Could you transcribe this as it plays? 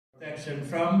protection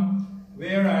from,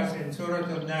 whereas in Surah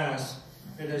Al Nas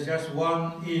it is just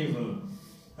one evil.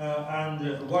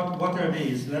 What are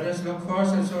these? Let us look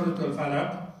first at Surah Al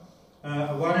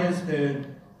Falaq. What is the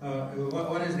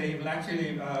evil?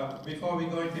 Actually, before we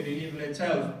go into the evil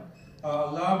itself,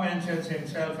 Allah mentions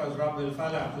Himself as Rabb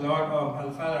al-Falaq, Lord of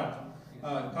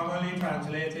al-Falaq, commonly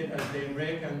translated as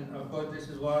daybreak, and of course this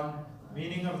is one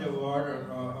meaning of the word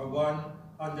or one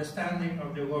understanding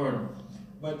of the word.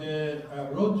 But the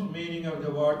root meaning of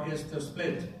the word is to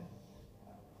split,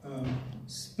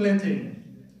 splitting.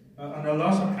 And Allah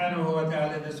subhanahu wa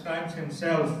ta'ala describes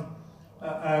Himself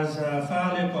as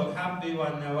Falaq al-Habbi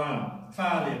wa Nawa,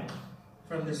 Falaq,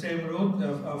 from the same root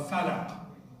of Falaq.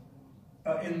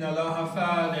 Inna Allah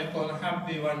Falaq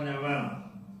al-Habbi wa Nawa.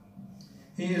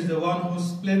 He is the one who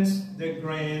splits the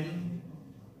grain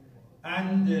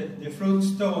and the fruit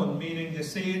stone, meaning the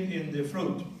seed in the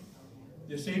fruit.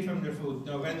 The seed from the fruit.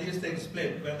 Now when these things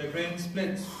split, when the grain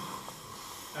splits,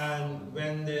 and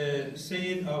when the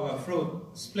seed of a fruit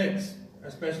splits,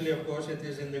 especially of course it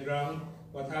is in the ground,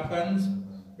 what happens?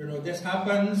 You know, this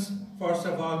happens first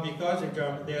of all because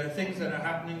there are things that are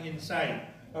happening inside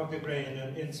of the grain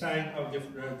and inside of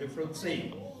the fruit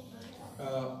seed.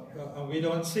 And we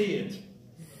don't see it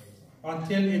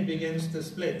until it begins to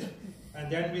split. And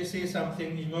then we see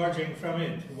something emerging from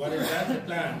it. What is that? The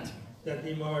plant that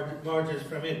emerges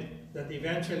from it, that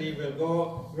eventually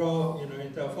will grow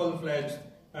into a full-fledged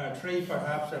tree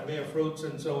perhaps, and bear fruits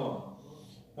and so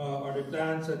on. Or the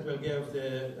plants that will give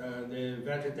the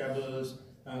vegetables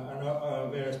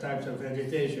and various types of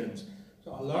vegetations.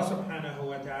 So Allah subhanahu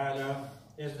wa ta'ala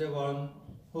is the one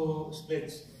who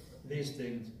splits these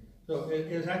things. So it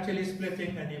is actually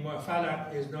splitting and emerging.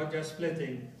 Falaq is not just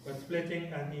splitting, but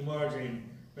splitting and emerging.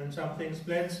 When something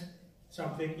splits,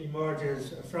 something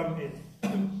emerges from it.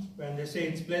 When the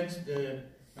seed splits, the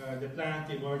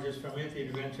plant emerges from it,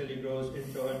 it eventually grows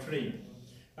into a tree.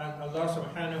 And Allah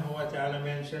subhanahu wa ta'ala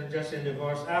mentioned just in the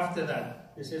verse after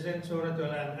that, this is in Surah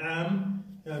Al-An'am,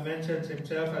 mentions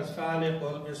Himself as Falaq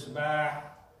al-Isbah.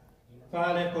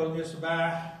 Falaq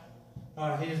al-Isbah,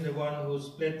 He is the one who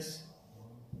splits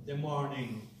the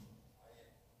morning.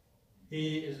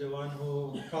 He is the one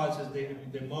who causes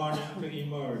the morning to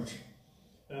emerge.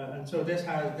 And so this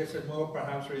is more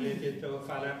perhaps related to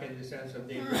Falaq in the sense of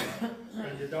daybreak.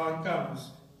 When the dawn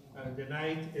comes, the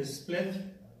night is split.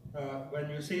 When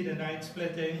you see the night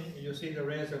splitting, you see the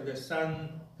rays of the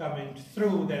sun coming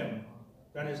through them.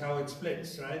 That is how it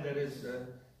splits, right? That is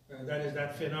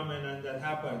that phenomenon that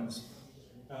happens.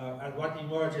 And what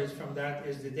emerges from that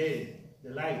is the day,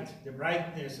 the light, the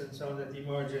brightness, and so on that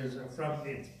emerges from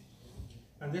it.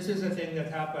 And this is a thing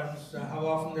that happens. How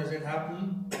often does it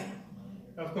happen?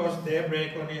 Of course,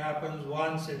 daybreak only happens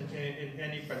once in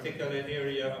any particular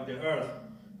area of the earth.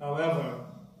 However,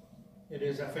 it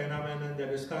is a phenomenon that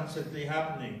is constantly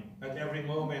happening. At every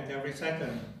moment, every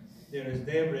second, there is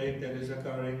daybreak that is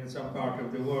occurring in some part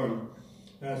of the world.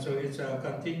 So it's a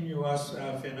continuous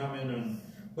phenomenon.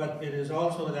 But it is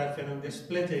also that phenomenon, the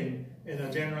splitting in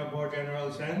a more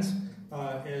general sense,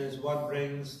 is what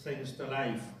brings things to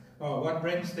life, or what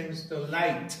brings things to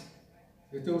light.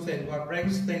 The two things, what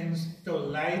brings things to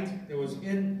light, it was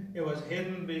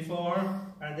hidden before,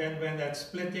 and then when that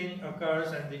splitting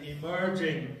occurs and the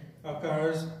emerging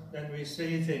occurs, then we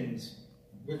see things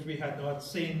which we had not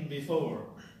seen before.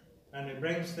 And it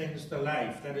brings things to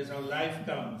life. That is how life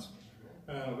comes.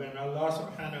 When Allah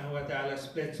subhanahu wa ta'ala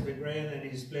splits the grain and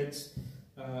He splits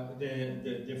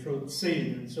the fruit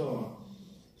seed and so on.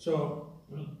 So,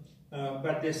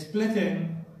 but the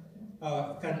splitting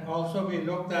can also be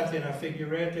looked at in a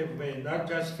figurative way, not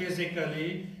just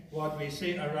physically, what we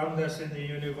see around us in the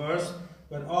universe,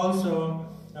 but also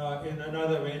in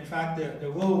another way. In fact,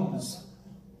 the wombs,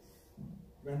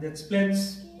 when it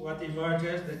splits, what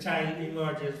emerges? The child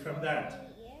emerges from that.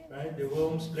 Right? The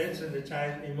womb splits and the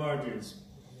child emerges,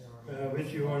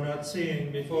 which you were not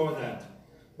seeing before that.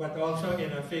 But also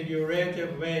in a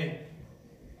figurative way,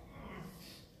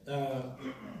 the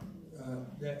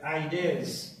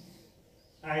ideas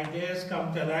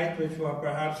come to light which were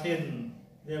perhaps hidden.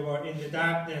 They were in the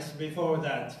darkness before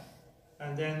that.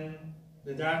 And then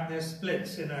the darkness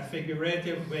splits in a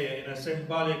figurative way, in a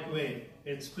symbolic way.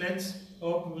 It splits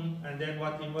open, and then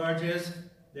what emerges?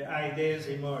 The ideas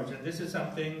emerge. And this is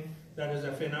something that is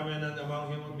a phenomenon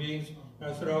among human beings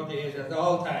throughout the age. At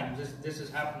all times, this is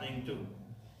happening too.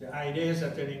 The ideas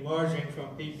that are emerging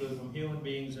from people, from human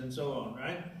beings and so on,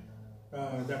 right?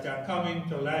 That are coming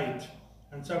to light.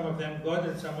 And some of them good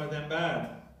and some of them bad.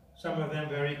 Some of them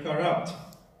very corrupt.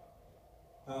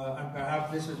 And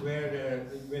perhaps this is where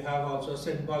we have also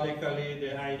symbolically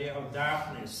the idea of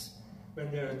darkness.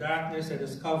 When there is darkness that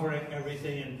is covering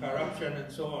everything, and corruption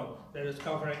and so on, that is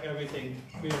covering everything,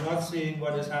 we are not seeing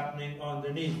what is happening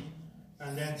underneath.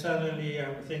 And then suddenly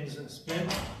things split,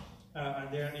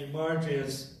 and there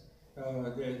emerges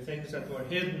the things that were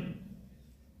hidden.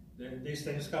 These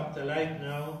things come to light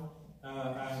now,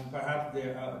 and perhaps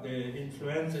they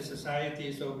influence the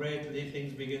society so greatly,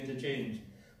 things begin to change.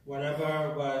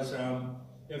 Whatever was,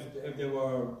 if there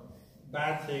were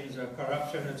bad things or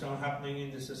corruption and so on happening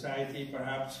in the society,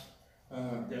 perhaps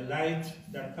the light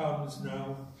that comes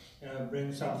now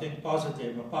brings something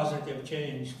positive, a positive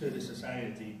change to the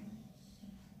society.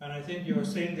 And I think you're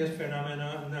seeing this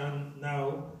phenomenon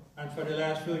now, and for the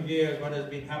last few years, what has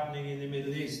been happening in the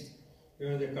Middle East,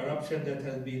 the corruption that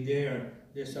has been there,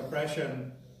 the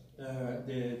suppression,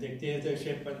 the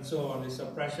dictatorship and so on, the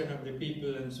suppression of the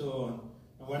people and so on.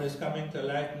 And what is coming to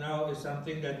light now is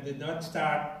something that did not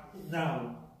start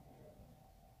now,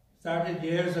 started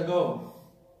years ago,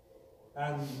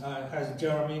 and has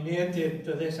germinated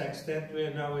to this extent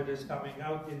where now it is coming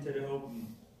out into the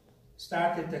open.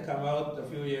 Started to come out a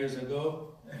few years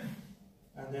ago,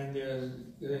 and then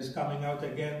it is coming out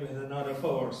again with another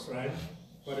force, right?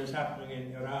 What is happening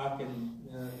in Iraq,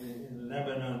 in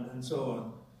Lebanon, and so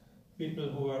on. People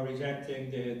who are rejecting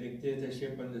the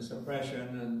dictatorship and the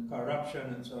suppression and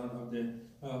corruption and so on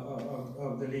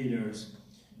of the leaders.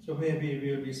 So maybe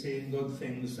we'll be seeing good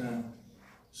things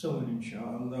soon,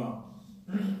 inshallah.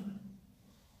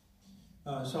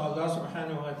 So Allah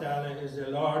subhanahu wa ta'ala is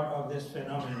the Lord of this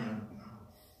phenomenon.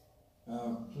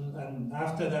 And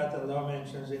after that, Allah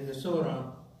mentions in the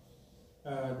surah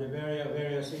the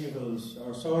various evils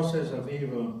or sources of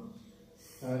evil,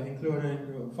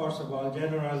 including, first of all,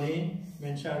 generally,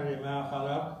 min sharri ma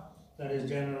khalaq, that is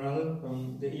general,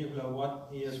 from the evil of what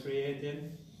He has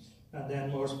created. And then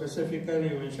more specifically,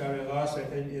 min sharri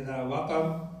ghasiqin idha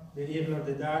waqab, the evil of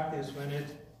the darkness when it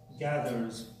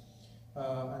gathers.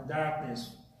 And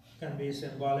darkness can be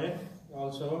symbolic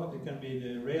also, it can be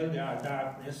the real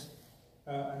darkness.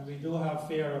 And we do have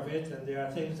fear of it, and there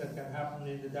are things that can happen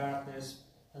in the darkness,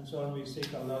 and so on. We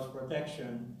seek Allah's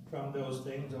protection from those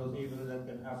things, those evils that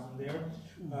can happen there.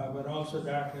 But also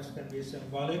darkness can be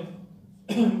symbolic.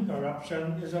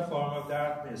 Corruption is a form of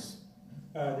darkness.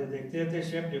 The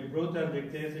dictatorship, the brutal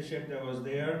dictatorship that was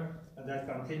there, and that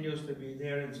continues to be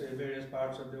there in various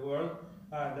parts of the world,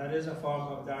 that is a form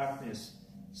of darkness.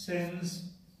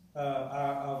 Sins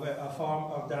are a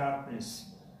form of darkness.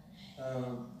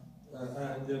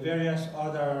 The various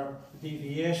other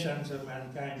deviations of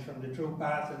mankind from the true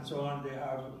path and so on, they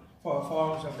are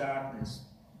forms of darkness.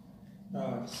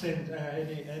 Sin,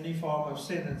 any form of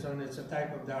sin and so on, it's a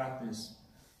type of darkness.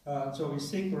 So we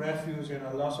seek refuge in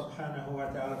Allah subhanahu wa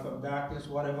ta'ala from darkness,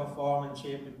 whatever form and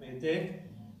shape it may take,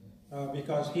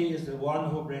 because He is the one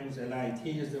who brings the light.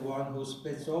 He is the one who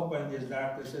splits open these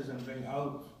darknesses and brings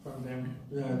out from them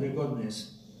the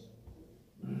goodness.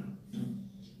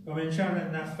 We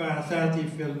cannot,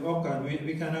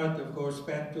 of course,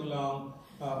 spend too long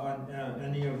on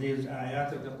any of these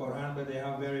ayat of the Quran, but they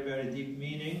have very, very deep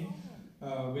meaning,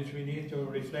 which we need to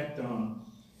reflect on.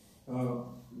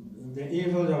 The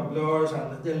evil of blowers,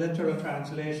 and the literal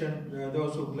translation,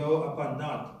 those who blow upon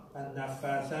knot, and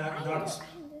knots,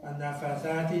 and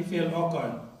nafathati fil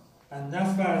uqad, and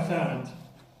nafathat,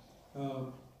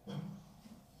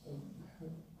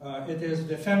 it is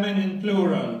the feminine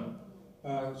plural.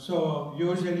 So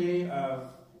usually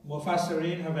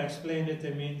Mufassirin have explained it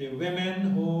to mean the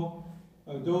women who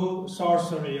do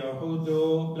sorcery or who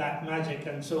do black magic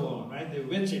and so on, right? The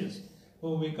witches,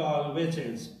 who we call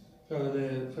witches. So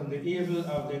from the evil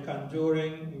of the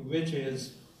conjuring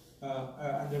witches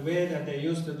and the way that they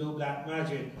used to do black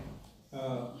magic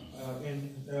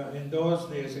in those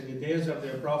days, in the days of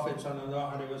their Prophet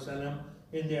sallallahu alaihi wasallam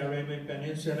in the Arabian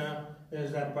Peninsula,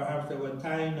 is that perhaps they would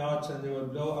tie knots and they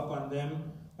would blow upon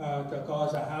them to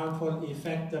cause a harmful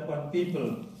effect upon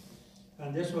people.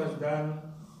 And this was done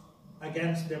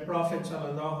against the Prophet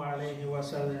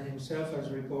ﷺ himself, as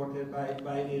reported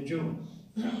by a Jew.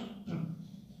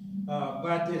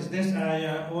 But is this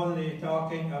ayah only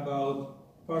talking about,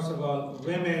 first of all,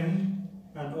 women,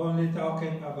 and only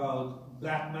talking about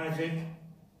black magic?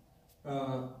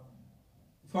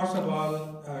 First of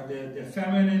all, the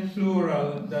feminine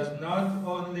plural does not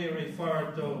only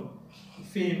refer to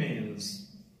females,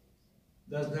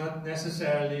 does not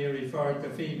necessarily refer to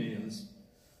females.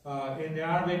 In the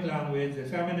Arabic language, the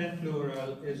feminine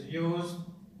plural is used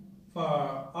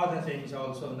for other things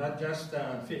also, not just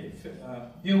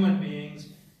human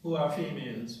beings who are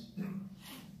females,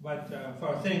 but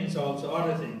for things also,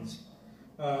 other things.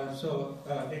 So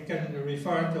it can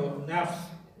refer to nafs.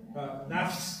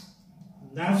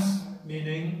 Nafs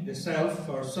meaning the self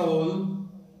or soul,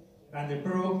 and the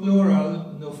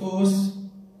plural, nufus,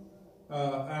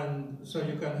 and so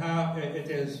you can have,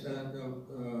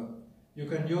 you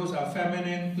can use a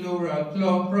feminine plural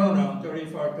pronoun to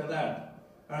refer to that.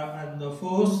 And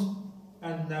nufus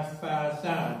and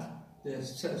nafathat, the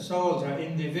souls are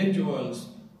individuals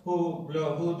who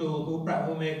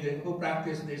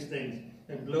practice these things,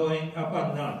 and blowing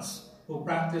upon nuts, who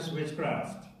practice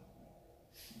witchcraft.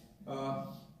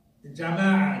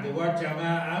 Jama'ah, the word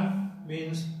jama'ah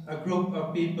means a group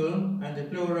of people, and the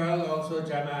plural also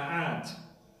jama'at.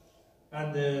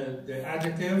 And the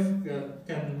adjective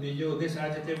can be used, this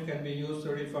adjective can be used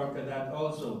to refer to that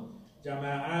also.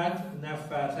 Jama'at,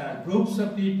 nafathat, groups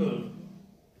of people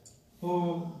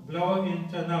who blow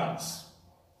into nuts,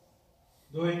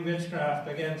 doing witchcraft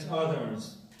against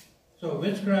others. So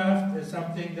witchcraft is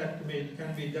something that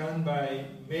can be done by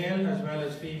male as well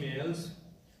as females,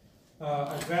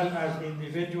 as well as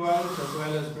individuals, as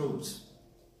well as groups.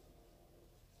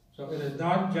 So it is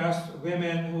not just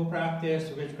women who practice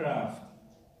witchcraft.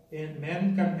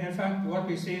 Men can, in fact, what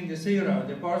we see in the surah,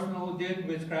 the person who did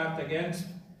witchcraft against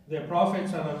the Prophet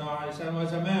ﷺ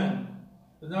was a man,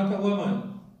 was not a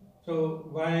woman. So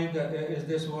why is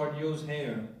this word used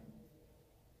here?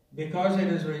 Because it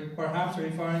is perhaps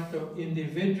referring to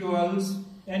individuals,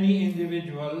 any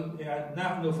individual,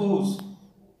 nufus,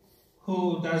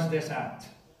 who does this act,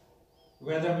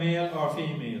 whether male or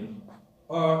female,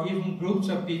 or even groups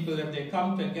of people if they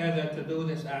come together to do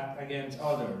this act against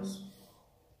others.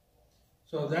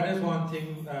 So that is one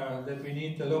thing that we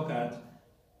need to look at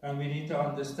and we need to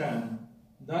understand.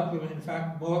 Not women, in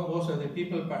fact, most of the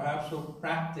people perhaps who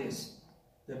practice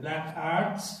the black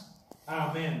arts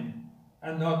are men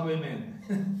and not women.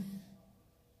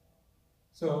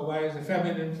 So why is the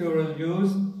feminine plural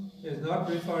used? Is not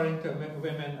referring to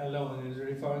women alone, it is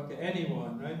referring to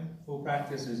anyone, right, who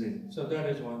practices it. So that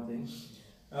is one thing.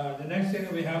 The next thing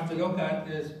we have to look at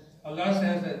is, Allah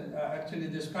says that, actually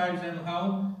describes them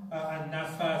how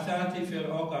an-nafathati fil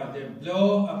uqad, they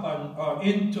blow upon or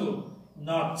into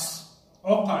knots.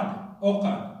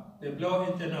 Uqad, they blow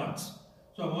into knots.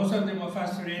 So most of the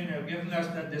Mufassirin have given us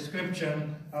the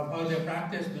description of how they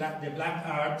practice the black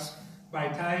arts by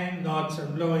tying knots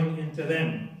and blowing into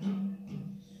them.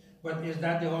 But is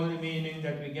that the only meaning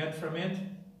that we get from it?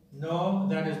 No,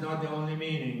 that is not the only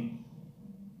meaning.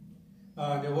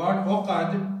 The word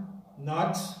uqad,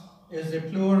 knots, is the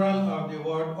plural of the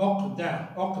word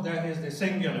uqda. Uqda is the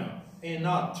singular, a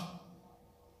knot.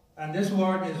 And this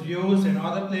word is used in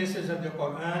other places of the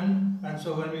Quran, and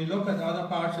so when we look at other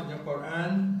parts of the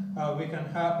Quran, we can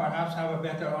perhaps have a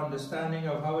better understanding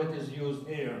of how it is used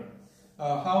here.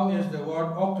 How is the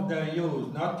word uqda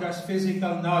used? Not just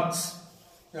physical knots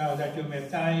that you may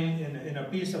tie in a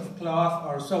piece of cloth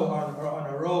or so, or on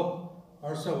a rope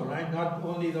or so, right? Not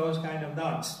only those kind of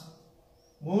knots.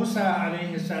 Musa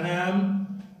alayhi salam,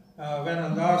 when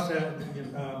Allah said,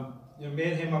 you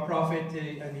made him a prophet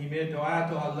and he made dua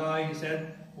to Allah, he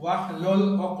said,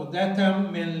 وَحْلُلْ عُقْدَةً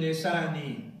مِّن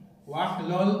لِسَانِي.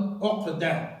 وَحْلُلْ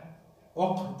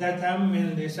عُقْدَةً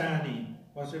مِّن لِسَانِي.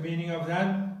 What's the meaning of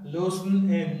that? Loosen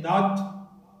a knot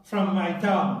from my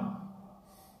tongue.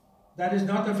 That is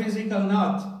not a physical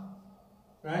knot,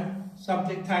 right?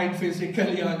 Something tied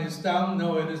physically on his tongue.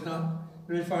 No, it is not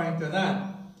referring to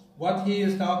that. What he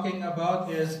is talking about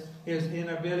is his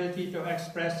inability to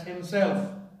express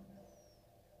himself,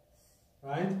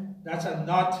 right? That's a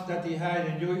knot that he had.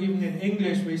 And even in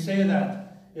English we say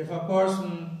that if a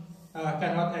person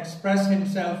cannot express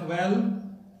himself well,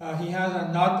 he has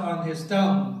a knot on his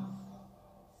tongue.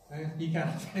 Right? He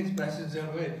cannot express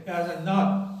himself well. He has a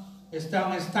knot. His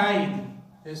tongue is tied.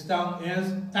 His tongue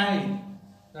is tied.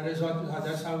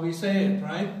 That's how we say it,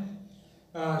 right?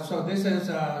 So this is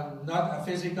not a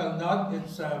physical knot.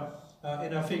 It's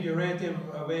in a figurative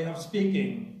way of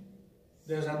speaking.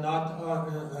 There's a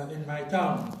knot in my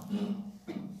tongue.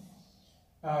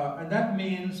 And that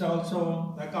means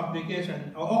also a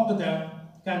complication. Uqda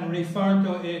can refer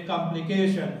to a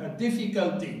complication, a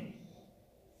difficulty.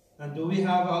 And do we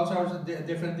have all sorts of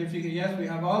different difficulties? Yes, we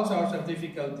have all sorts of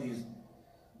difficulties.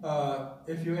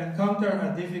 If you encounter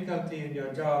a difficulty in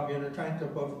your job, you're trying to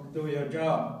do your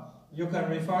job, you can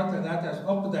refer to that as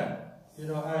uqda. You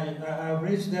know, I've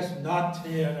reached this knot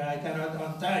here, I cannot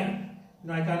untie. You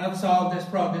know, I cannot solve this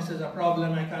problem. This is a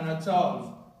problem I cannot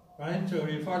solve. Right? To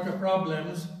refer to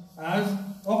problems as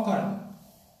uqad,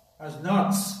 as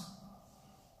knots.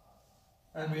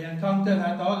 And we encounter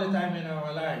that all the time in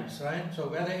our lives, right? So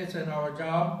whether it's in our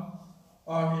job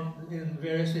or in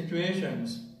various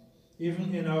situations,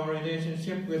 even in our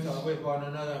relationship with one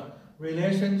another,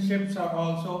 relationships are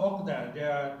also uqda. They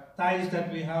are ties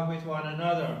that we have with one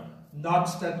another,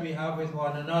 knots that we have with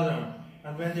one another.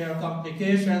 And when there are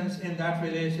complications in that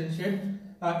relationship,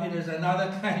 it is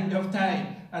another kind of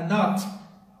tie, a knot,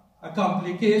 a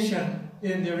complication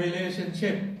in the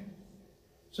relationship.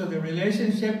 So the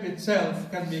relationship itself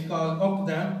can be called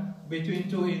uqda between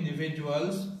two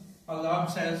individuals. Allah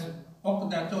says,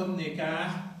 uqdatun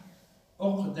nikah,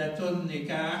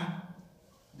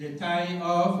 the tie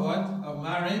of what? Of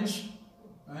marriage,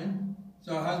 right?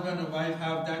 So husband and wife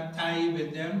have that tie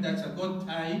with them. That's a good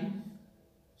tie,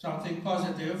 something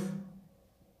positive.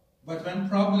 But when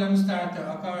problems start to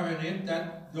occur in it,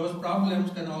 those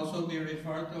problems can also be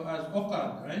referred to as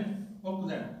uqad, right?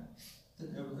 Uqda,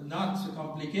 knots,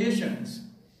 complications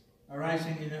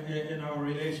arising in our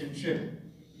relationship.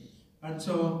 And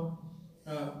so,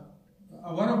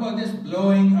 what about this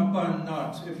blowing upon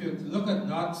knots? If you look at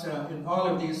knots in all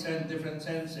of these different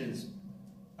senses,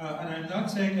 and I'm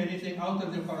not saying anything out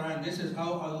of the Quran, this is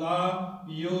how Allah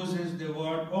uses the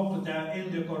word uqda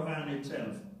in the Quran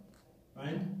itself,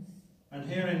 right? And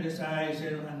here in this ayah it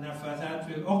says, "An-nafathat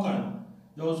fil uqad,"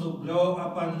 those who blow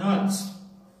upon knots.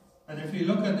 And if you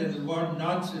look at the word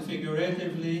knots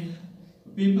figuratively,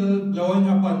 people blowing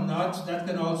upon knots, that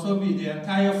can also be the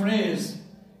entire phrase.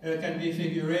 It can be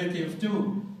figurative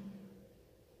too.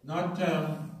 Not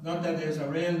that there's a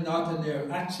real knot and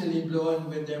they're actually blowing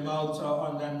with their mouths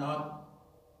on that knot,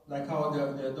 like how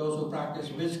those who practice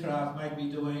witchcraft might be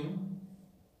doing.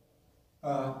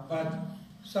 But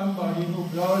somebody who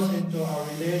blows into a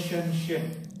relationship,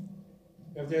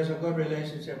 if there's a good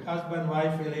relationship,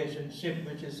 husband-wife relationship,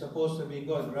 which is supposed to be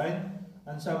good, right?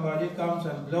 And somebody comes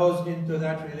and blows into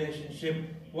that relationship,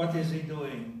 what is he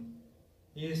doing?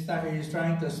 He's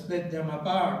trying to split them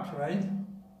apart, right?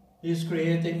 He's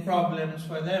creating problems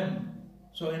for them.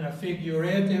 So in a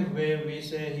figurative way, we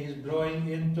say he's blowing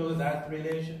into that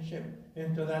relationship,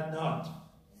 into that knot.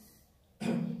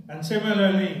 And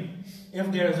similarly, if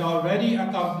there's already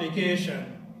a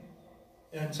complication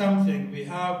in something, we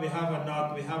have a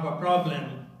knot, we have a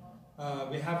problem,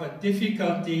 we have a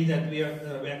difficulty that we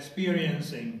are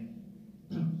experiencing,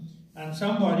 and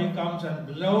somebody comes and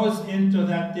blows into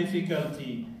that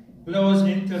difficulty, blows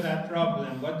into that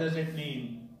problem, what does it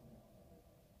mean?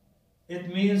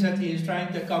 It means that he is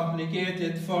trying to complicate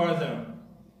it further,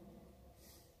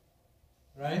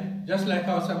 right? Just like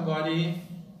how somebody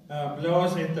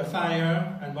blows into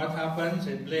fire, and what happens?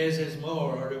 It blazes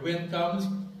more. Or the wind comes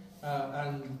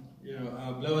and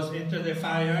blows into the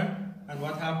fire, and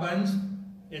what happens?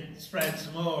 It spreads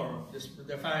more.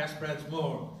 The fire spreads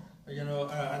more.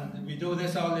 And we do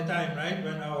this all the time, right?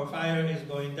 When our fire is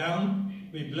going down,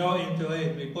 we blow into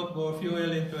it. We put more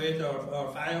fuel into it,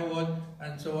 or firewood,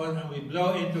 and so on, and we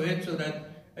blow into it so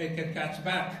that it can catch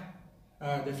back.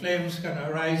 The flames can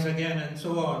arise again, and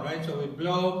so on, right? So we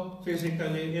blow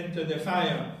physically into the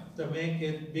fire to make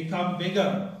it become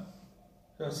bigger.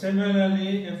 So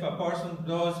similarly, if a person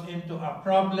blows into a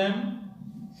problem,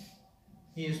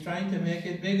 he is trying to make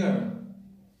it bigger.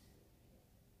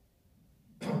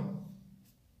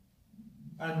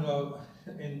 And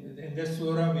in this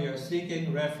surah, we are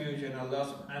seeking refuge in Allah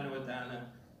subhanahu wa ta'ala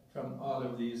from all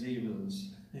of these evils.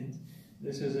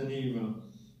 This is an evil.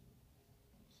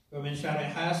 وَمِن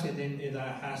شَرِّ حَاسِدٍ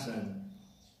إِذَا حَسَدٍ.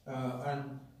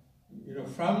 And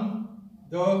from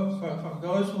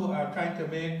those who are trying to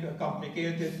make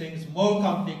complicated things more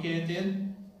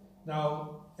complicated.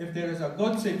 Now, if there is a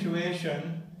good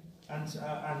situation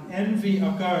and envy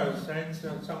occurs, right?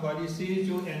 So somebody sees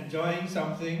you enjoying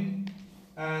something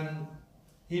and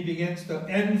he begins to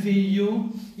envy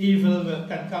you, evil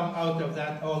can come out of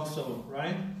that also,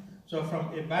 right? So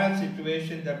from a bad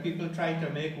situation that people try to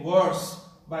make worse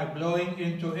by blowing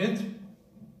into it,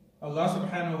 Allah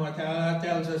subhanahu wa ta'ala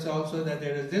tells us also that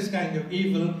there is this kind of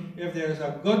evil. If there is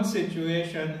a good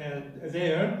situation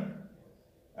there,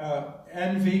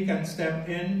 envy can step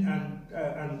in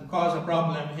and cause a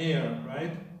problem here,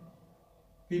 right?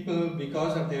 People,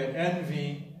 because of their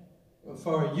envy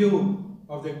for you,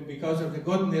 because of the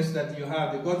goodness that you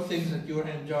have, the good things that you're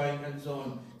enjoying and so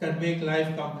on, can make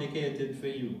life complicated for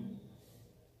you.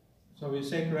 So we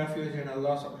seek refuge in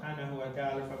Allah subhanahu wa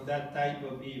ta'ala from that type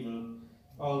of evil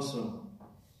also.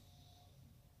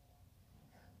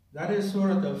 That is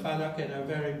Surah Al-Falaq in a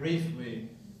very brief way.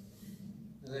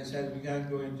 As I said, we can't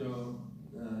go into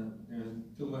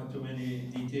too many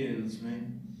details, right?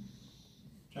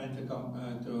 Trying to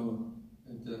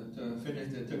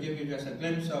finish to give you just a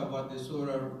glimpse of what these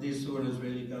surahs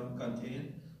really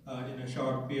contain in a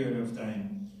short period of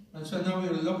time. And so now we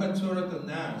will look at Surah An Noor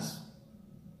Masjid,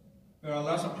 where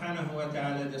Allah subhanahu wa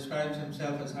ta'ala describes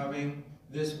himself as having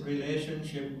this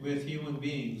relationship with human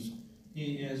beings.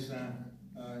 He is Rabb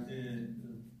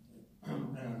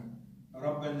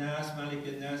Naas, Malik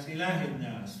Naas, Ilah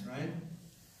Naas, right?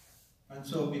 And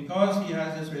so because he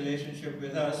has this relationship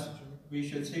with us, we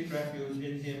should seek refuge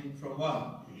in him from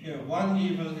what? Here, one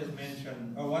evil is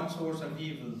mentioned, or one source of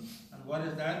evil. And what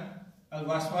is that?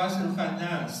 Al-Waswas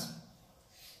al-Khannas.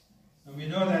 And we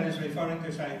know that is referring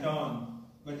to shaitan.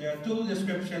 But there are two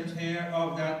descriptions here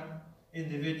of that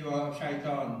individual of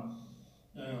shaitan.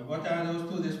 What are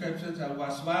those two descriptions?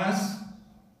 Al-Waswas,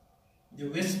 the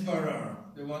whisperer,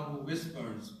 the one who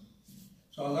whispers.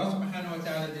 So Allah subhanahu wa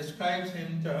ta'ala describes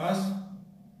him to us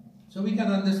so we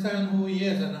can understand who he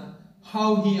is and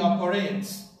how he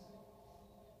operates.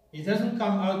 He doesn't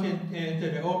come out into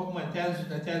the open and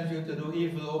tells you to do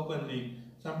evil openly.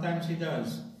 Sometimes he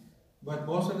does. But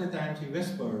most of the times he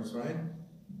whispers, right?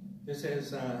 This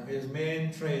is his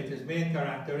main trait, his main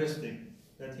characteristic,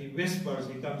 that he whispers.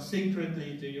 He comes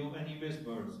secretly to you and he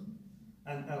whispers.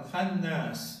 And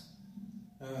Al-Khannas,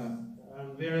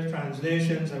 and various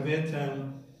translations of it,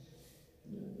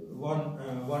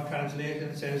 one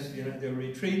translation says, the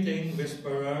retreating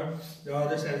whisperer. The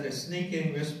other says the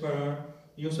sneaking whisperer.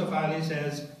 Yusuf Ali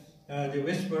says the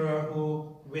whisperer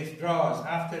who withdraws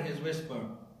after his whisper.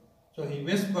 So he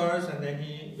whispers and then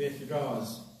he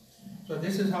withdraws. So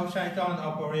this is how shaitan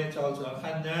operates also.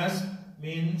 Al-Khannas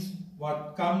means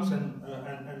what comes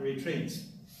and retreats.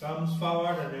 Comes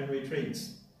forward and then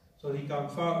retreats. So he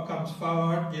comes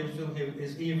forward, gives you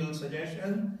his evil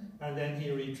suggestion, and then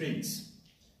he retreats.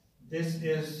 This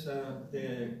is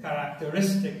the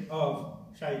characteristic of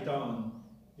shaitan.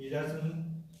 He doesn't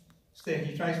stay.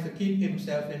 He tries to keep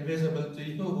himself invisible to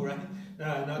you, right?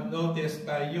 Not noticed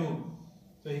by you.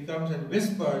 So he comes and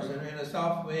whispers, and in a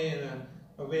soft way, in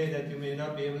a way that you may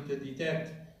not be able to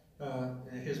detect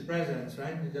his presence,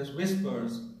 right? He just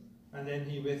whispers, and then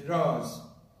he withdraws.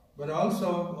 But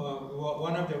also,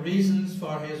 one of the reasons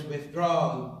for his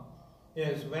withdrawal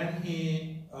is when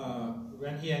he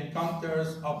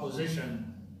encounters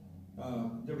opposition,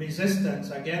 the resistance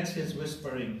against his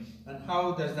whispering. And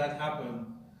how does that happen?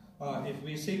 If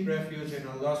we seek refuge in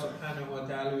Allah subhanahu wa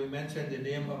ta'ala, we mention the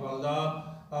name of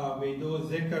Allah, we do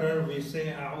dhikr, we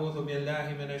say A'udhu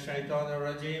billahi minash shaitanir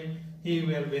rajim, he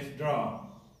will withdraw.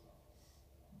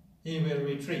 He will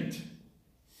retreat.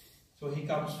 So he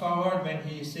comes forward when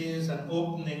he sees an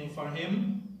opening for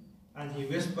him, and he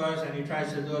whispers and he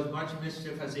tries to do as much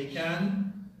mischief as he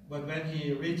can. But when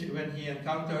he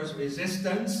encounters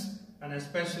resistance, and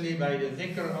especially by the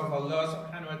dhikr of Allah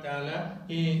subhanahu wa ta'ala,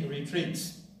 he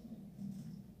retreats.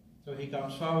 So he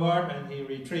comes forward and he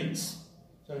retreats.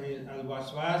 So he is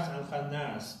al-waswas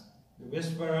al-khannas, the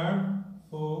whisperer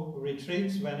who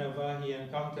retreats whenever he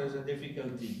encounters a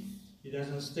difficulty. He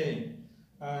doesn't stay.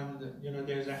 And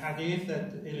there's a hadith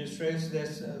that illustrates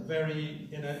this in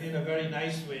a very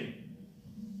nice way.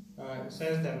 It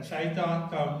says that shaitan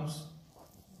comes,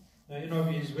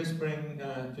 he's whispering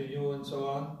to you and so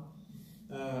on.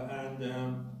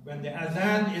 When the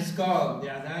adhan is called, the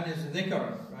adhan is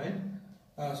dhikr, right?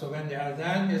 So when the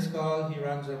adhan is called, he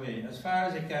runs away as far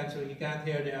as he can, so he can't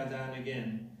hear the adhan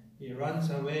again. He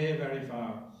runs away very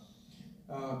far.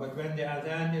 But when the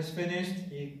adhan is finished,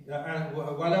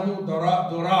 walahu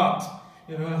durat,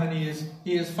 and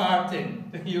he is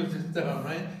farting, to use this term,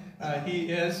 right?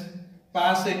 He is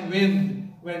passing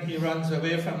wind when he runs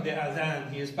away from the adhan.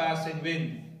 He is passing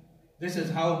wind. This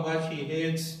is how much he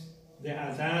hates the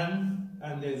adhan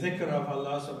and the dhikr of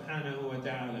Allah subhanahu wa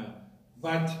ta'ala.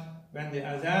 But when the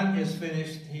adhan is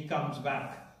finished, he comes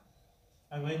back.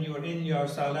 And when you are in your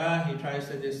salah, he tries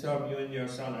to disturb you in your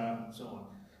salah and so on.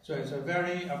 So it's a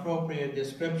very appropriate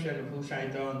description of who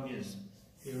shaitan is.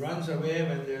 He runs away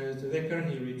when there is the dhikr,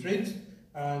 he retreats,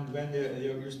 and when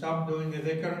you stop doing the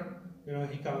dhikr,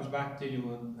 he comes back to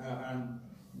you and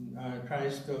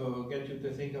tries to get you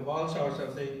to think of all sorts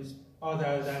of things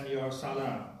other than your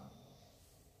salah.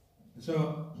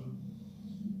 So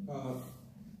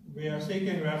we are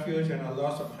seeking refuge in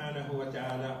Allah subhanahu wa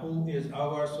ta'ala, who is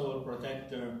our sole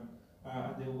protector,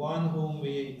 the one whom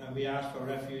we ask for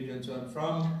refuge and so on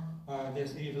from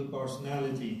this evil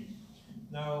personality.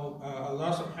 Now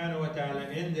Allah subhanahu wa ta'ala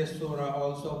in this surah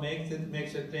also makes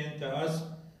it plain to us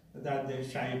that the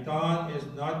shaitan is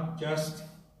not just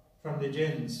from the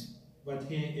jinns, but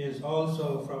he is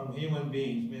also from human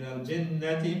beings. Min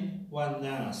al-jinnati wan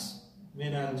nas.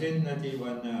 Min al-jinnati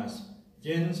wan nas.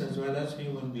 Jinns as well as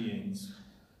human beings.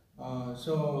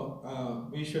 So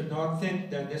we should not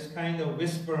think that this kind of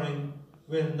whispering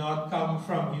will not come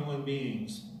from human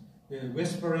beings. The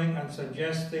whispering and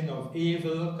suggesting of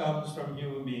evil comes from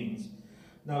human beings.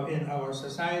 Now, in our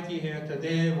society here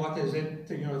today, what is it,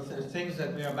 things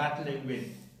that we are battling with?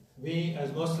 We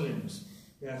as Muslims,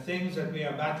 there are things that we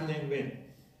are battling with.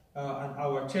 And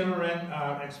our children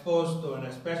are exposed to, and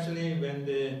especially when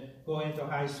they go into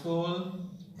high school,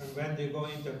 and when they go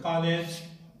into college,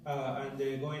 and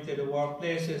they go into the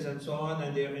workplaces and so on,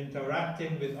 and they're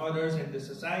interacting with others in the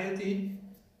society,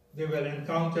 they will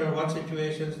encounter what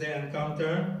situations they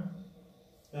encounter.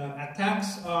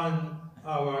 Attacks on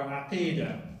our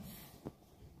aqidah.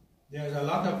 There's a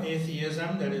lot of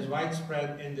atheism that is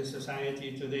widespread in the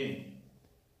society today,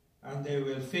 and they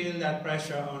will feel that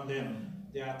pressure on them.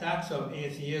 The attacks of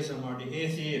atheism or the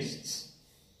atheists.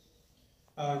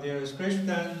 There is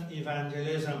Christian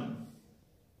evangelism.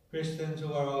 Christians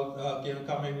who are all,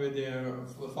 coming with their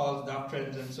false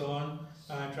doctrines and so on,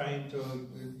 trying to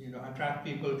attract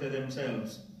people to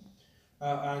themselves.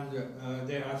 And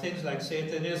there are things like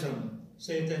Satanism.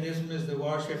 Satanism is the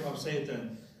worship of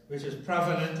Satan, which is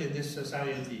prevalent in this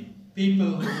society. People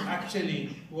who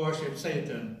actually worship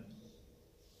Satan.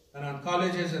 And on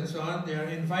colleges and so on, they are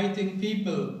inviting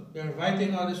people, they are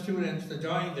inviting other students to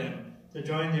join them, to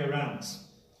join their ranks.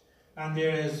 And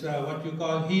there is what you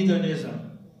call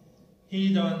hedonism.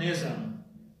 Hedonism.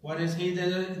 What is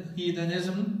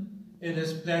hedonism? It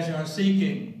is pleasure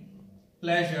seeking.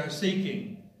 Pleasure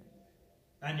seeking.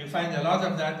 And you find a lot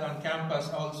of that on campus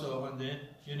also, on the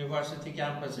university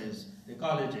campuses, the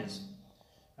colleges.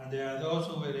 And there are those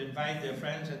who will invite their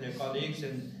friends and their colleagues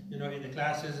in the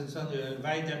classes and so on, they will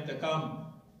invite them to come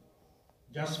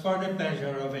just for the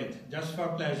pleasure of it, just for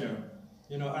pleasure.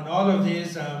 And all of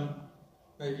these,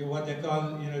 what they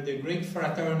call, the Greek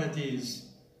fraternities,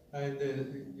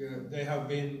 they have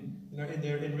been,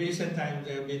 in recent times,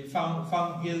 they have been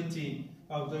found guilty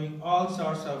of doing all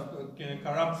sorts of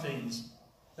corrupt things,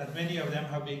 that many of them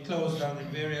have been closed down in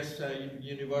various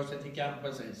university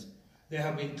campuses. They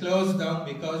have been closed down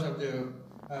because of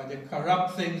the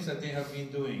corrupt things that they have been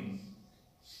doing.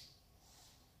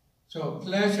 So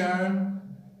pleasure,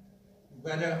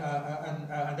 whether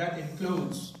and that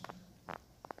includes,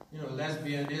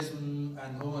 lesbianism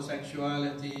and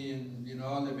homosexuality and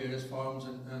all the various forms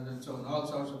and so on, all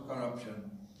sorts of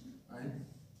corruption, right?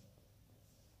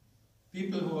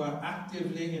 People who are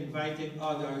actively inviting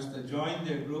others to join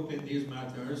their group in these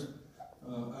matters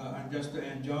and just to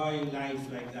enjoy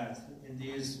life like that in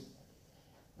these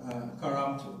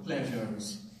corrupt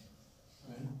pleasures.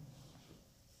 Right?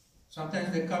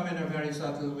 Sometimes they come in a very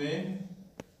subtle way,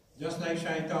 just like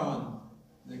shaitan.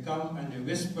 They come and they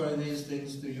whisper these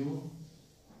things to you.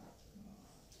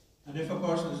 And if a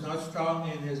person is not strong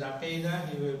in his aqidah,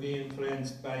 he will be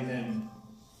influenced by them.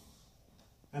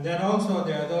 And then also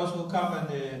there are those who come and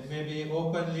they maybe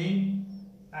openly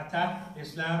attack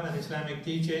Islam and Islamic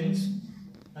teachings,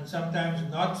 and sometimes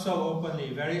not so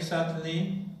openly, very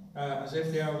subtly, as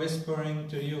if they are whispering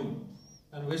to you.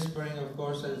 And whispering, of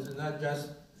course, is not just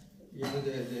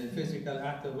the physical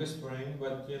act of whispering,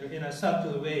 but in a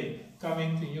subtle way,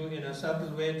 coming to you in a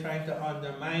subtle way, trying to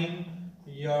undermine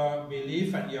your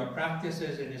belief and your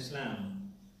practices in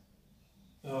Islam.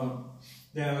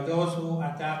 There are those who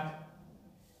attack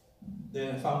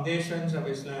the foundations of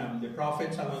Islam, the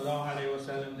Prophet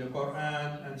ﷺ, the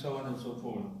Quran, and so on and so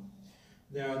forth.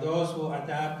 There are those who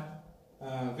attack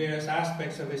various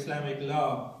aspects of Islamic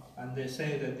law, and they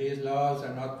say that these laws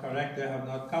are not correct, they have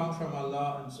not come from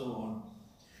Allah, and so on.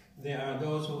 There are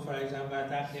those who, for example,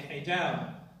 attack the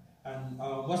hijab, and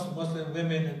Muslim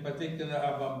women in particular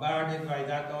are bombarded by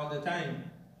that all the time.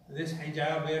 This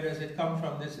hijab, where does it come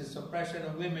from? This is suppression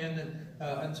of women,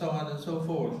 and so on and so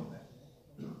forth.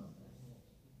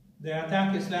 They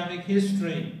attack Islamic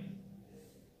history,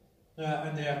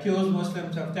 and they accuse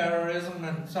Muslims of terrorism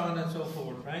and so on and so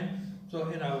forth, right? So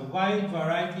in a wide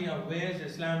variety of ways,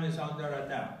 Islam is under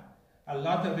attack. A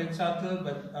lot of it subtle,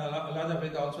 but a lot of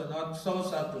it also not so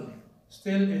subtle.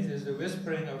 Still, it is the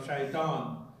whispering of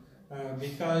shaitan,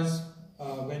 because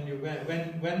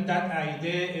when that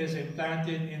idea is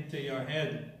implanted into your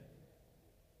head,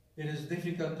 it is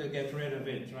difficult to get rid of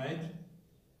it, right?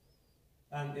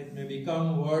 And it may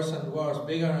become worse and worse,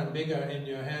 bigger and bigger in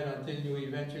your head until you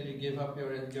eventually give up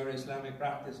your Islamic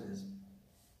practices.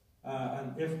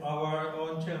 And if our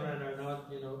own children are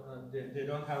not, they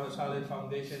don't have a solid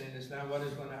foundation in Islam, what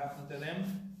is going to happen to them?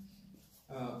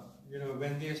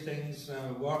 When these things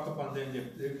work upon them,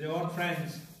 their own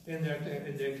friends in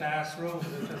their classrooms,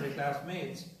 their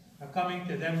classmates, are coming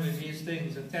to them with these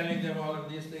things and telling them all of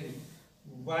these things.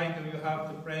 Why do you have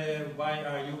to pray? Why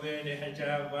are you wearing a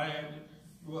hijab?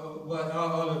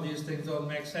 All of these things don't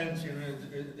make sense,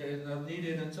 they're not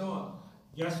needed and so on.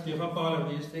 Just give up all of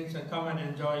these things and come and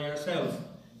enjoy yourself.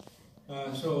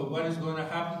 So what is going to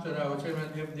happen to our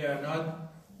children if they are not,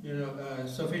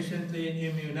 sufficiently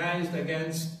immunized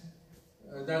against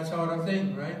that sort of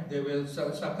thing, right? They will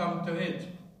succumb to it.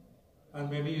 And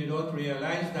maybe you don't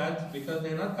realize that because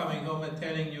they're not coming home and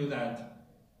telling you that.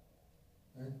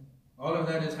 Right? All of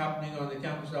that is happening on the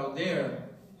campus out there,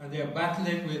 and they're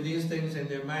battling with these things in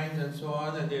their minds and so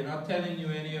on, and they're not telling you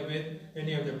any of it,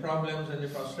 any of the problems and the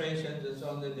frustrations and so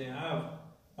on that they have,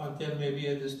 until maybe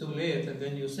it is too late, and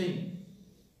then you see.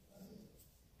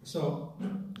 So,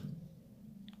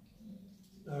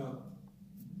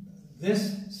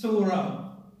 this surah,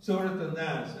 Surah An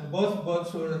Nas, and both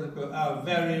surahs are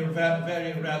very,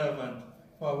 very relevant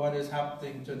for what is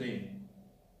happening today.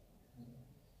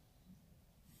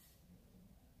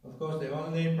 Of course, the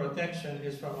only protection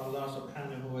is from Allah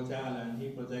subhanahu wa ta'ala, and He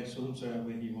protects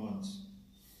whomsoever He wants.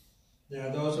 There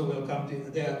are those who will come to,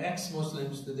 there are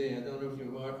ex-Muslims today, I don't know if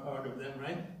you've heard of them,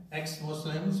 right?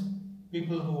 Ex-Muslims,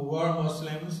 people who were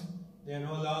Muslims, they are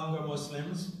no longer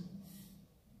Muslims,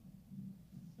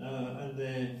 and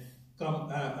they come,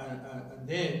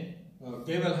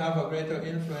 they will have a greater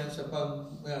influence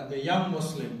upon the young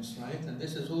Muslims, right? And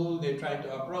this is who they try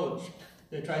to approach.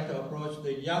 They try to approach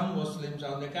the young Muslims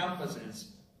on the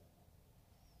campuses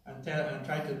and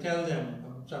try to tell them,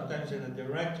 sometimes in a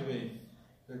direct way,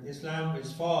 that Islam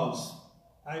is false.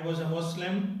 I was a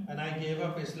Muslim and I gave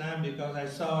up Islam because I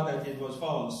saw that it was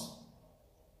false.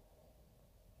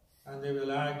 And they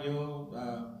will argue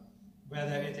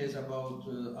whether it is about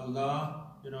Allah,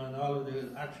 and all of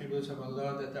the attributes of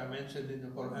Allah that are mentioned in the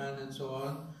Quran and so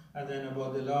on, and then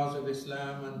about the laws of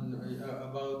Islam and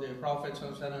about the Prophet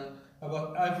ﷺ,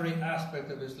 about every aspect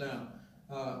of Islam.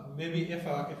 Maybe if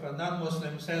a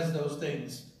non-Muslim says those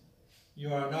things,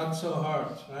 you are not so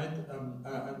hurt, right?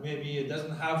 And maybe it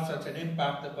doesn't have such an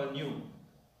impact upon you.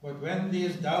 But when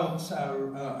these doubts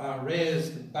are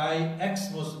raised by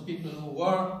ex-Muslim people who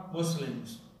were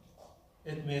Muslims,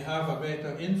 it may have a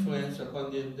greater influence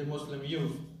upon the Muslim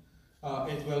youth.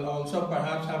 It will also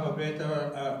perhaps have a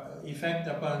greater effect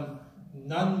upon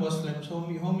non-Muslims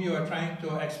whom you are trying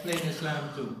to explain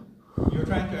Islam to. You're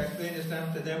trying to explain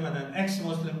Islam to them, and an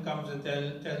ex-Muslim comes and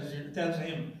tells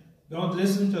him, don't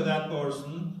listen to that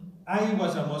person. I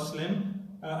was a Muslim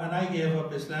and I gave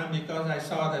up Islam because I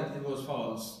saw that it was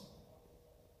false.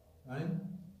 Right?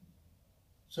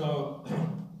 So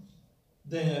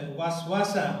the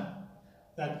waswasa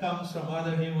that comes from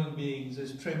other human beings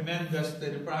is tremendous,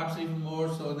 perhaps even more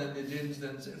so than the jinns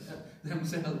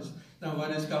themselves. Now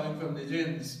what is coming from the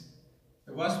jinns?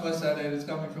 The waswasa that is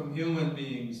coming from human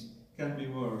beings can be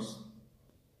worse.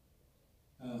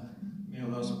 May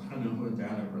Allah subhanahu wa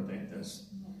ta'ala protect us.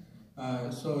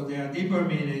 So there are deeper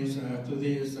meanings to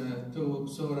these two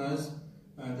surahs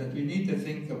that we need to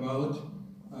think about,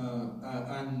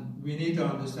 and we need to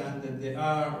understand that they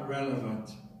are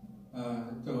relevant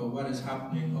to what is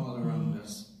happening all around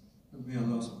us. May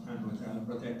Allah subhanahu wa ta'ala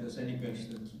protect us. Any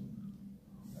questions?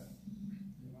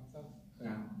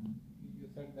 Yeah. You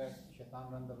said that Shaitan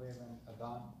runs away when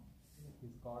Adhan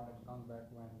is called and comes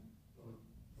back when we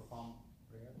perform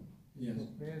prayer. Yes. So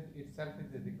prayer itself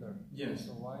is the dhikr. Yes.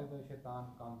 So why the Shaitan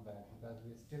comes back? Because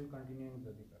we are still continuing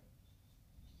the dhikr.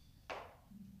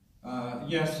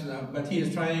 Yes, but he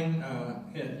is trying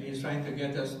to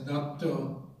get us not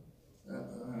to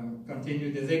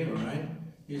continue the dhikr, right?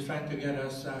 He's trying to get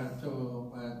us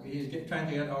trying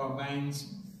to get our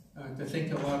minds to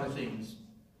think of other things.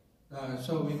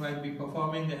 So we might be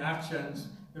performing the actions.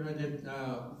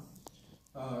 The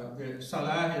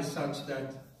salah is such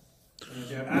that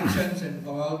there are actions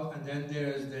involved, and then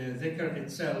there is the dhikr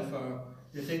itself, or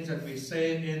the things that we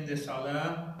say in the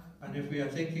salah. And if we are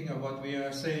thinking of what we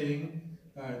are saying,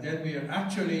 then we are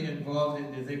actually involved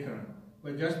in the dhikr.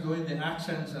 But just doing the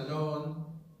actions alone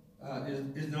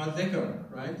is not dhikr,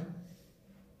 right?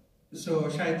 So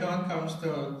shaitan comes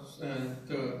to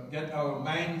get our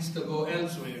minds to go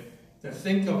elsewhere, to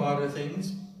think of other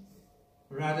things,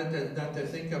 rather than to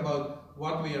think about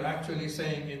what we are actually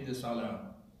saying in the salah.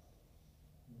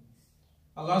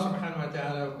 Allah subhanahu wa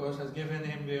ta'ala, of course, has given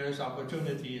him various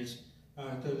opportunities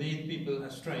to lead people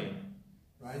astray,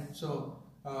 right? So,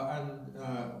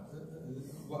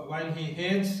 while he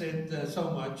hates it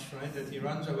so much, right, that he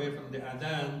runs away from the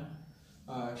adhan,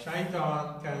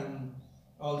 shaitan can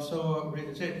also,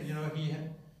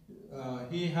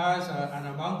 he has an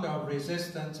amount of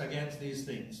resistance against these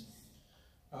things.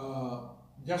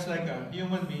 Just like a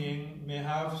human being may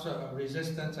have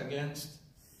resistance against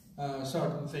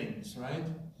certain things, right?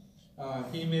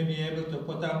 He may be able to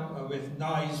put up with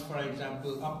noise, for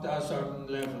example, up to a certain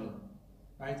level,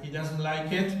 right? He doesn't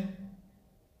like it.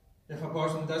 If a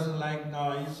person doesn't like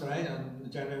noise, right,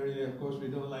 and generally, of course, we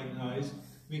don't like noise,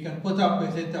 we can put up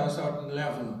with it to a certain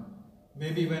level.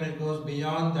 Maybe when it goes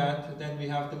beyond that, then we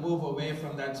have to move away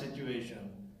from that situation,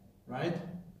 right?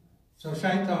 So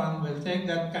shaitan will take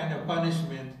that kind of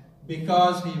punishment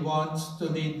because he wants to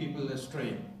lead people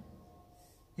astray.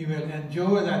 He will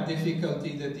endure that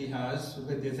difficulty that he has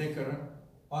with the dhikr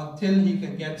until he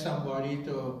can get somebody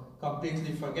to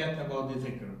completely forget about the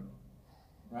dhikr,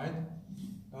 right?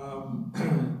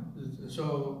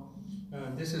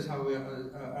 This is how we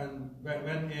and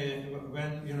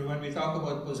when we talk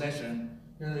about possession,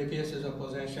 the cases of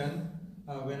possession,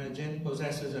 when a jinn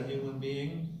possesses a human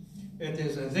being, it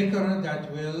is a dhikr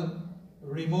that will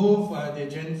remove the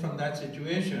jinn from that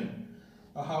situation.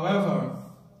 However,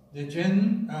 the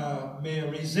jinn may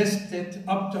resist it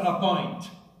up to a point.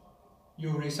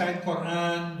 You recite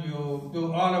Quran, you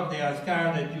do all of the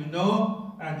azkar that you know,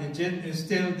 and the jinn is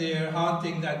still there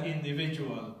haunting that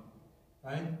individual,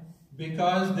 right?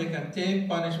 Because they can take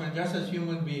punishment just as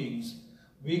human beings.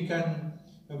 We can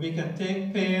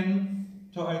take pain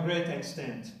to a great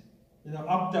extent,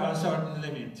 up to a certain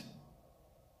limit.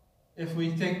 If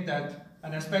we think that,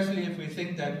 and especially if we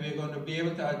think that we're going to be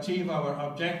able to achieve our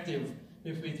objective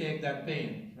if we take that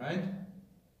pain, right?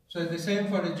 So it's the same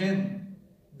for the jinn.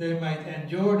 They might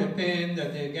endure the pain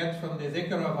that they get from the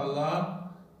dhikr of Allah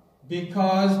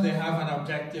because they have an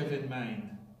objective in mind,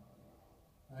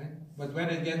 right? But when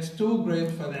it gets too great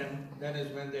for them, that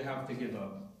is when they have to give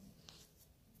up.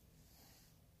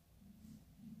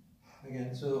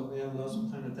 Again, so may Allah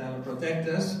subhanahu wa ta'ala protect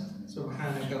us.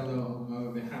 Subhanaka Allahumma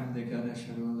wa bihamdika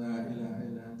nashhadu an la ilaha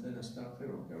illa anta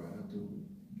nastaghfiruka wa natubu.